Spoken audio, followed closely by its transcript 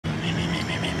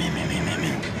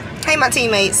Hey, my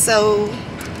teammates. So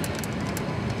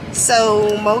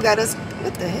Mo got us.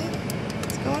 What the heck?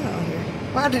 What's going on here?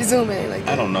 Why did he zoom in like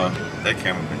that? I don't know. That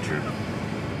camera been tripping.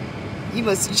 You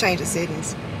change the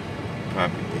settings.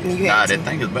 Probably. Nah, that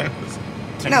thing is backwards.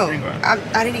 No, I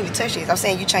didn't even touch it. I'm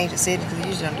saying you changed the settings because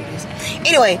you usually don't do this.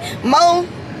 Anyway, Mo. You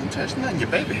didn't touch nothing. Your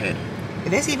baby had it.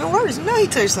 That's even worse. No, he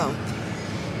touched something.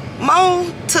 Mo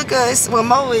took us. Well,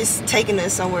 Mo is taking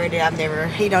us somewhere that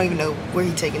he don't even know where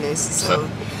he's taking us.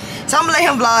 So I'm gonna let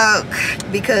him vlog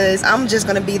because I'm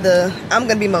gonna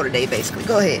be Mo today, basically.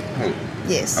 Go ahead. Who?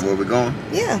 Yes. Where we going?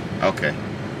 Yeah. Okay.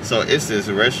 So it's this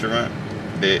restaurant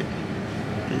that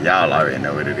y'all already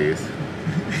know what it is.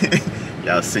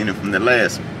 Y'all seen it from the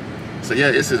last one. So yeah,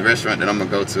 it's this restaurant that I'm gonna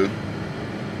go to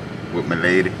with my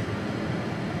lady.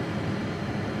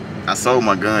 I sold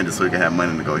my gun just so we can have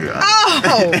money to go here.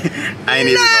 Oh! I ain't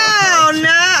even No,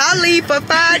 I leave for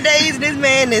 5 days. This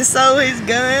man is sold his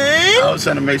gun. I was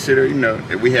trying to make sure that,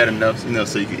 that we had enough,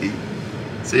 so you could eat.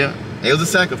 So yeah, it was a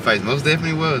sacrifice. Most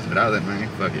definitely was. But I was like, man,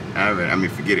 fuck it.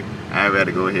 Forget it. I'd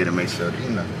rather go ahead and make sure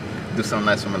that, do something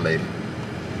nice for my lady.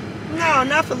 No,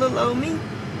 not for little old me.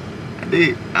 I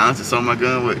did. I honestly sold my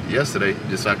gun yesterday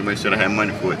just so I could make sure I had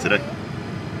money for it today.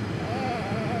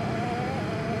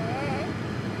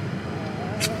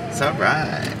 It's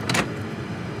alright.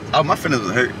 Oh, my feelings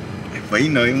was hurt. But he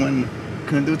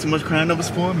couldn't do too much crying over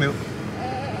spoiled milk.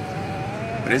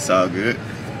 But it's all good.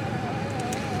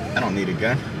 I don't need a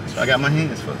gun. That's what I got my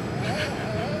hands for.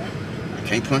 I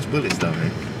can't punch bullets though,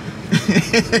 man.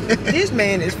 This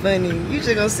man is funny. You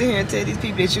just gonna sit here and tell these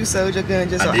people that you sold your gun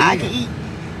just so I can eat.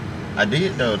 I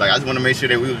did though. Like I just want to make sure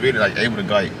that we was really able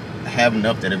to have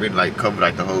enough that it really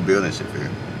covered the whole building shit for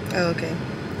him. Oh, okay.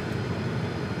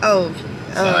 Oh.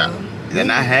 Then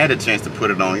I had a chance to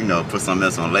put it on, put something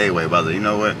else on layaway. But I was like, you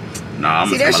know what? Nah, I'm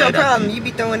See, that's your problem. You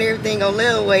be throwing everything on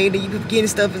layaway, then you be getting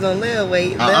stuff is on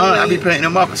layaway. I be paying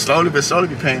them off. Slowly but slowly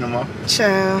be paying them off.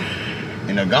 Child.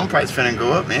 Gun price finna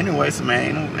go up anyway, so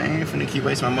man, I ain't finna keep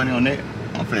wasting my money on that.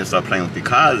 I'm finna start playing with the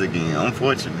cars again,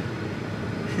 unfortunately.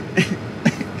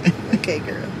 Okay,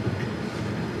 girl.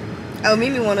 Oh,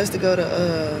 Mimi want us to go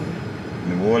to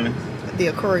New Orleans? The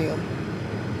aquarium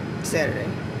Saturday.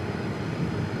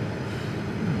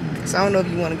 So I don't know if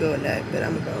you want to go or not, but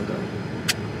I'm gonna go.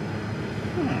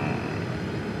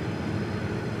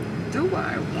 Do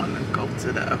I want to go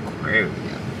to the aquarium?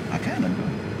 I kind of do.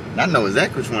 I know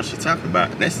exactly which one she's talking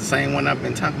about. That's the same one I've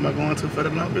been talking about going to for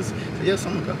the longest. So yes,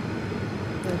 I'm gonna go.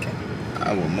 Okay.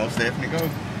 I will most definitely go.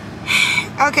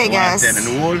 Okay, guys. In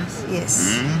New Orleans?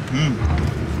 Yes.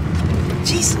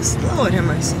 Jesus, Lord have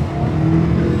mercy.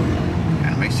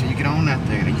 Gotta make sure you get on out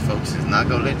there. These folks is not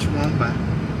gonna let you on by.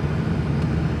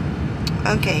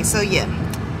 Okay, so yeah,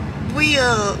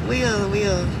 we'll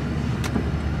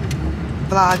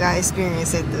vlog our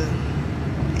experience at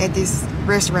this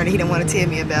restaurant that he didn't want to tell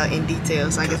me about in detail.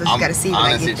 So I guess I just gotta see when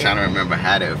I get there. Honestly, trying to remember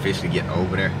how to officially get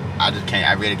over there. I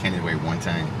really can't just wait one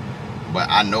time. But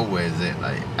I know where it's at.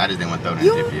 Like I just didn't want to throw it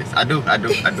in GPS. I do.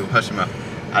 Hush him out.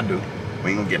 I do.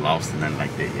 We ain't gonna get lost in nothing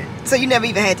like that yet. So you never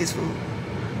even had this food?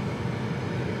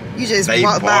 You just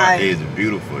walk by. Bar is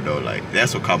beautiful though. Like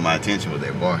that's what caught my attention with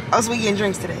that bar. Oh, so we getting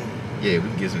drinks today? Yeah, we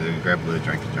can get some grab a little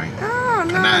drink to drink. Oh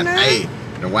no, no. Hey,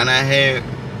 the one I had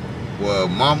was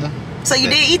Mama. So you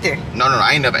did eat there? No,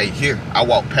 I ain't never ate here. I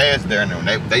walked past there and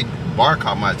they bar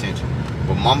caught my attention.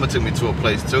 But Mama took me to a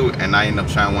place too, and I ended up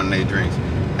trying one of their drinks.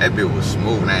 That bit was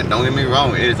smooth. Now, don't get me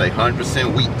wrong, it is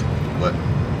 100% weak, but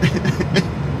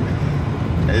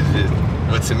it's just.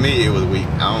 But to me, it was weak.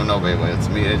 I don't know, baby. But to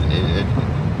me,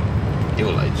 it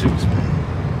was like juice, man.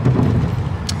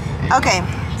 Okay,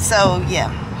 so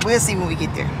yeah, we'll see when we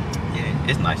get there. Yeah,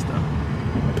 it's nice though.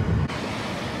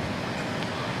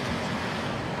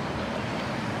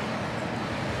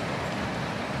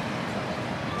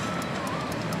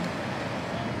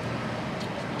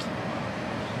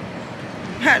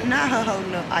 Not her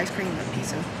holding up ice cream up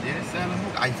pizza. Yeah, it's selling.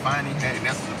 I finally had it.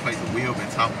 That's the place that we've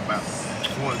been talking about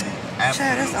for the absolute.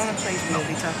 Child, that's the only place we'll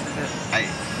be talking about. Hey,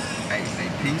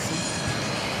 pizza.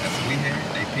 That's what we had.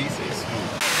 They pizza is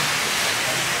smooth.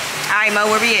 Alright, Mo,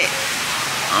 where we at?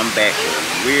 I'm back.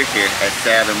 We're here at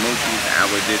Saturday Mookie's. I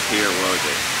was just here, what was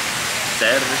it?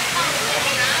 Saturday?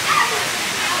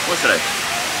 What's today?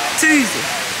 Tuesday.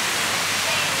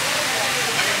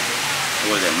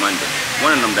 Or was it Monday?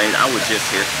 One of them days, I was just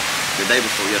here. The day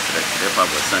before yesterday. That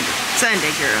probably was Sunday.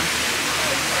 Sunday, girl.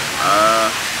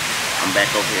 I'm back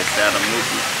over here at Saturday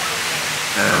Mookie's.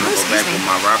 I'm gonna go back with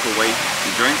my Rockaway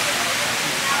drink.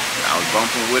 I was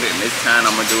bumping with it, and this time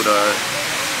I'm gonna do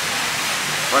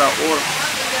what I order.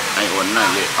 I ain't ordered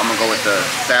nothing yet. I'm gonna go with the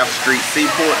South Street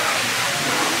Seaport.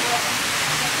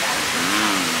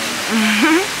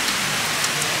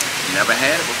 Never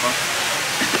had it before.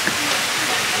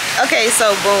 Okay,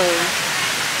 so boom.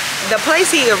 The place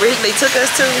he originally took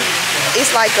us to,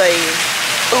 it's like a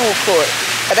food court,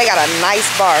 but they got a nice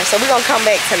bar. So we're gonna come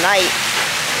back tonight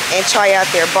and try out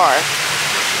their bar.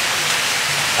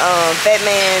 Fat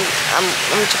Man, I'm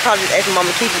probably just asking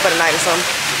Mama to keep it for the night or something.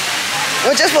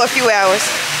 Well, just for a few hours.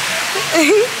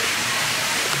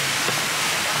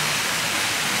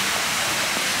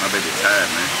 My baby tired,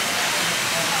 man.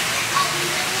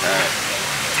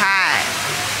 Tired.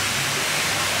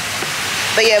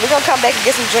 But yeah, we're gonna come back and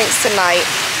get some drinks tonight.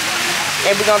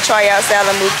 And we're gonna try out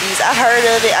Salamuki's. I heard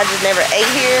of it, I just never ate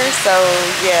here. So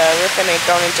yeah, we're finna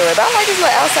go and enjoy it. But I like this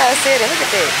little outside setting. Look at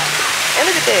that. And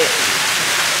look at that.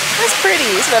 That's pretty.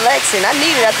 It's relaxing. I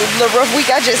need it after the little rough week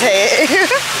I just had.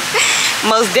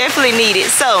 Most definitely need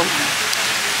it. So,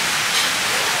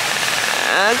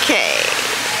 okay.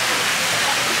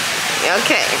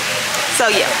 Okay. So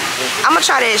yeah, I'm gonna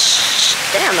try that.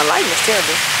 Damn, the lighting is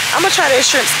terrible. I'm gonna try that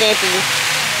shrimp scampi.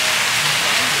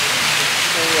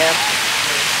 Yeah.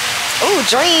 Ooh,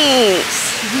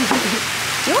 drinks.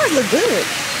 Yours look good.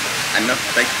 I know.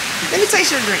 Thank you. Let me taste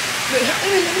your drink. Let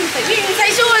me taste. You didn't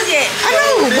taste yours yet. I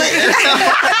know, but.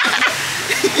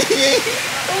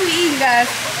 What we eating,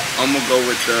 guys? I'm gonna go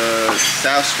with the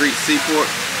South Street Seaport.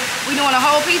 We doing a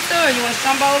whole pizza or you want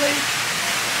stromboli?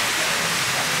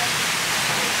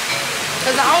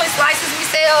 Because the only slices we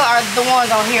sell are the ones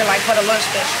on here, like for the lunch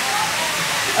special.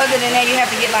 Other than that, you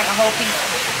have to get like a whole pizza.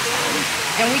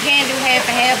 And we can do half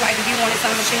and half, like if you wanted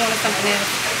something, she wanted something else.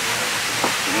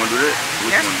 You wanna do that?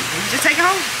 Which one? Just take it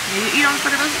home. You eat on it for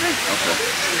the rest of the day. Okay.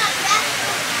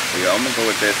 So yeah, I'm gonna go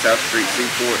with that South Street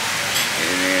Seaport,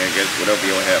 and then I guess whatever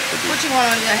you'll have to do. What you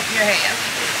want on your half?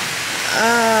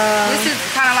 This is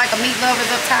kind of like a meat lovers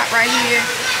up top right here.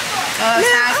 I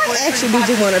actually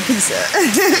just want a pizza.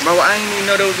 Bro, I didn't even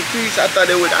know there was a piece. I thought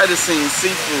I just seen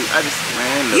seafood.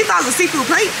 Man, look. You thought it was a seafood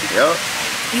plate? Yup.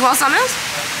 You want something else?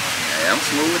 Yeah, I'm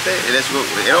smooth with that. That's what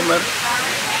it don't matter.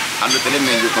 I looked at that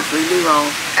menu completely wrong.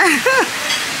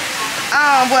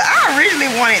 Well, I originally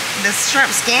wanted the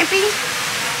shrimp scampi.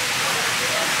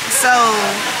 So,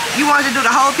 you wanted to do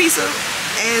the whole pizza?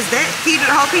 Is that? Can you do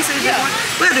the whole pizza? Yeah.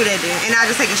 We'll do that then. And I'll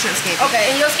just take a shrimp scampi.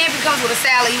 Okay, and your scampi comes with a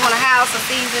salad. You want a house or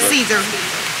Caesar? Caesar.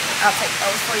 I'll take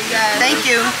those for you guys. Thank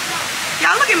you.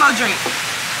 Y'all look at my drink.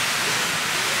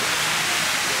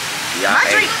 My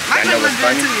drink looks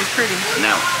good too. It's pretty.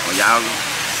 Now, when y'all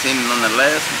seen it on the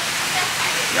last one,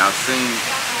 y'all seen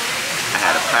I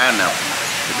had a pineapple.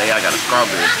 Today I got a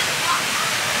strawberry.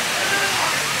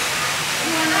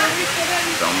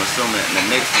 So I'm assuming the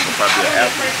next one will probably be an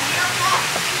apple.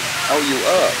 Oh, you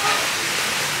up?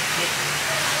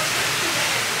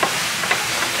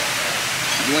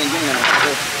 You ain't getting that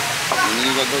stuff. You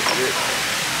need to go to it.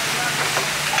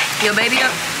 Your baby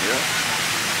up? Yeah.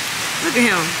 Look at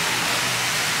him.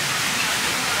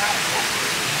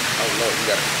 Oh Lord, you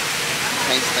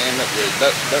can't stand up there.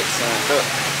 Duck, son, duck.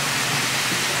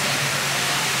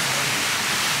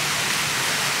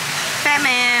 Fat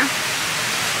Man.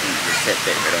 Just set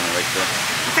that right on right there.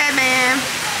 Fat Man.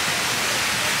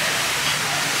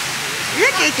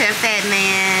 Look at your Fat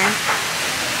Man.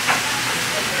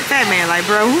 Fat Man, like,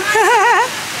 bro.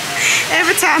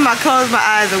 Every time I close my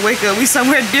eyes and wake up, we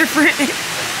somewhere different.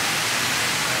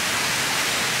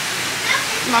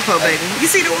 My poor baby. You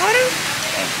see the water?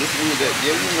 This was that.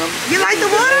 Yeah, you remember. You like the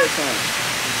water?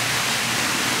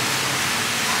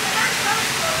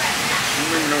 You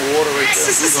remember the water right there?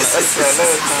 We was on the other side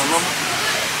last time, remember?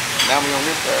 Now we on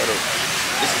this side though.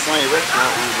 It's the same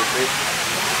restaurant we was at.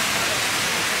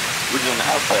 We're on the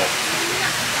outside.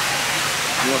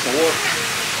 You want some water?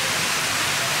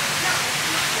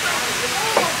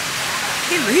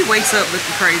 He wakes up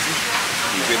looking crazy.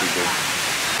 You really do.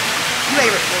 You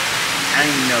ate it before? I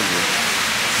ain't never.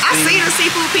 I seen a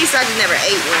seafood piece, I just never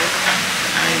ate one.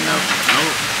 I ain't never. No.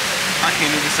 I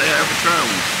can't even say I ever tried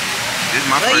one. This is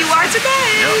my first time. Well, you are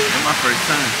today. Yep, this is my first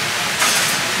time.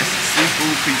 It's a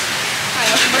seafood pizza. Hi,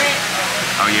 what's the bread?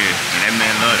 Oh yeah, and that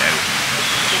man love that.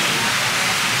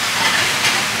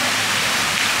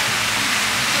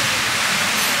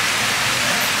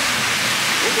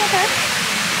 It's okay.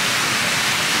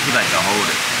 He like to hold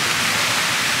it.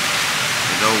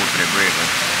 It's over for that bread, but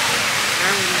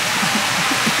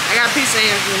I got a piece of it.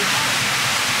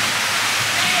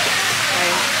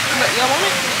 Hey, y'all want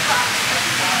it?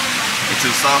 it's too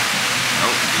soft.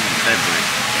 Nope, eat that bread.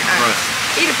 That crust.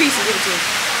 Eat a piece of it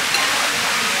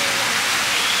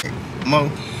too.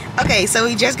 Mo. Okay, so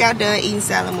we just got done eating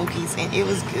Salamuki's and it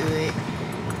was good.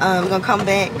 We're gonna come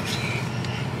back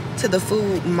to the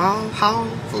food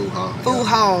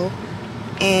hall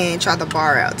and try the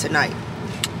bar out tonight.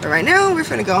 But right now, we're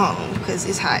finna go home because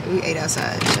it's hot. We ate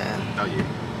outside, child. Oh, yeah.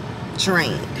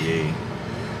 Drained. Yeah.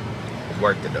 It's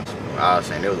worth it, though. I was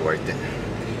saying it was worth it.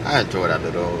 I enjoyed our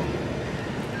little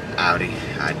outing,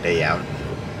 our day out.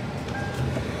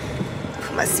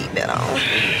 Put my seatbelt on.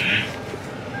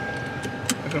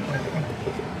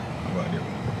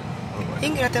 You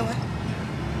can get out that way.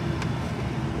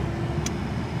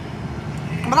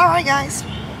 But alright, guys.